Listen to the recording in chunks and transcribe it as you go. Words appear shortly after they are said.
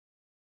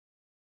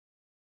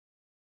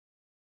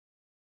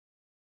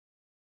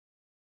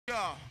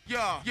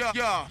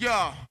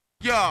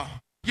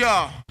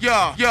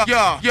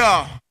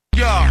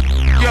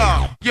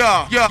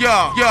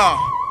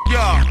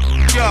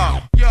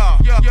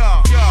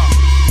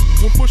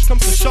When push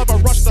comes to shove, I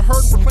rush the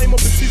herd and proclaim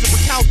open season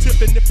for cow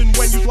tipping. If and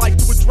when you'd like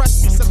to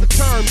address me, set the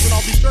terms, and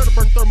I'll be sure to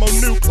burn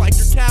thermonuke like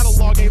your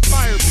catalog ain't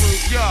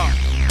fireproof.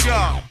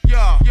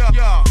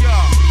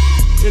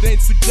 It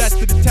ain't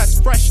suggested to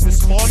test freshness,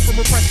 spawn from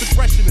repressed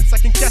aggression, and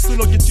second guessing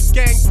will get you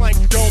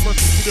gangplanked, Gomer.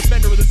 The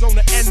defender of the zone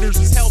of enders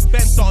is hell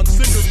bent on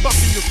cinder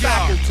fucking your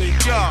faculty.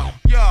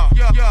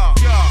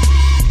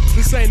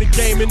 This ain't a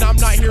game and I'm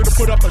not here to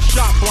put up a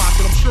shot block,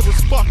 and I'm sure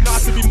as fuck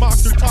not to be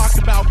mocked or talked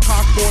about.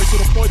 Cock boys, so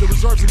deploy the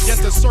reserves and get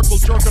the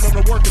circle jerking on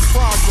a work in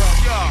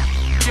progress.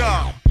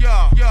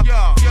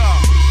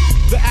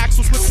 The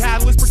axles with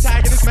catalyst,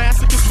 protagonist,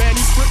 masochist,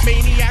 manuscript,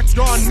 maniacs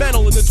gone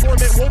mental, and the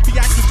torment won't be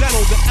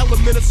accidental. The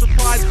element of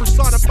surprise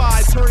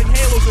personified, turning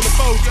halos into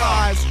bow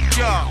ties.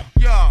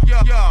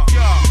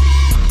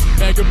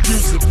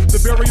 MEGABUSIVE, the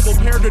variable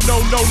pair to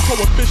no known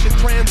coefficient,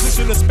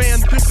 transition to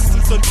span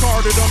distances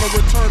uncharted. On a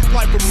return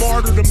flight from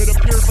martyrdom, it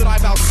appears that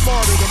I've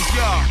outsmarted them.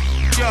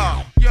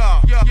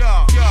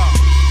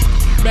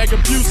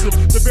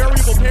 MEGABUSIVE, the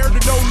variable pair to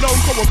no known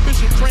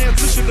coefficient,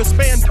 transition to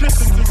span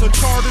distances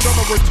uncharted. On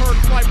a return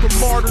flight from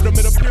martyrdom,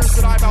 it appears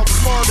that I've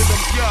outsmarted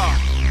them.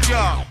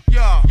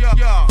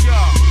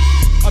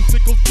 I'm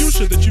tickled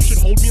fuchsia that you should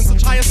hold me in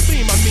such high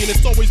esteem. I mean,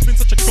 it's always been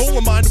such a goal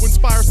of mine to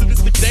inspire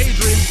sadistic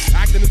daydreams,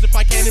 acting as if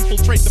I can't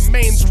infiltrate the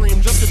mainstream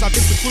just cause I've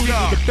been secluded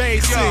to the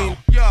bass scene.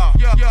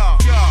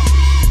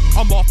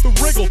 I'm off the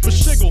wriggle for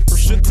shiggle, for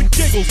shits and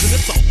giggles, and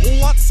it's a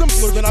whole lot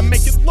simpler than I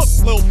make it look,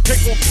 lil'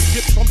 pickle.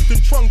 Get trumped and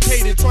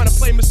truncated, trying to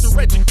play Mr.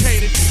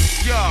 Educated.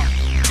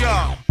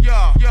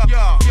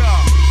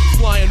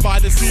 Flying by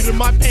the seat of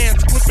my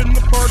pants, flipping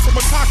the bird from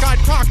a cockeyed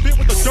cockpit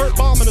with a dirt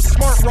bomb and a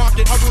smart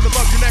rocket, hovering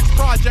above your next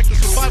project. The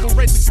survival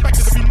rate's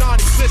expected to be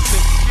non-existent.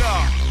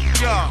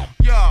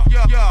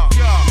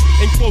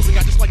 In closing,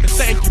 I'd just like to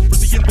thank you for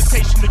the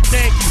invitation to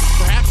gank you.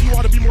 Perhaps you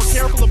ought to be more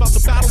careful about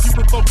the battles you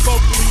provoke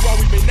vocally. While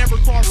we may never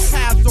cross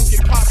paths, don't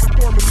get caught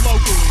performing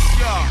locally.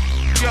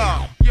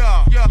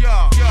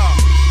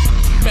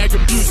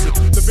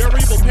 MEGABUSIVE, the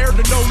variable pair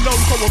to no known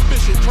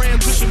coefficient,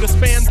 transition to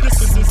span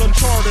distances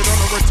uncharted. On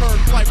a return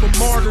flight from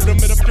martyrdom,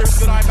 it appears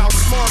that I've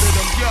outsmarted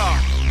them.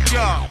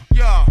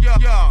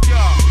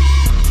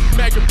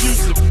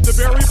 MEGABUSIVE, the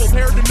variable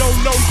pair to no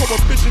known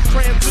coefficient,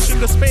 transition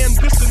to span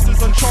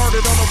distances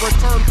uncharted. On a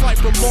return flight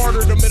from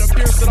martyrdom, it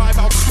appears that I've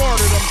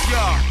outsmarted them.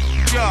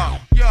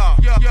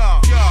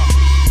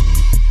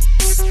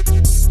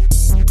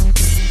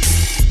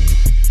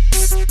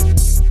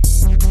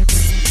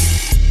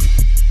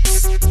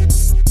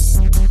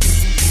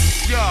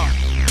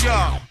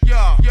 Yeah.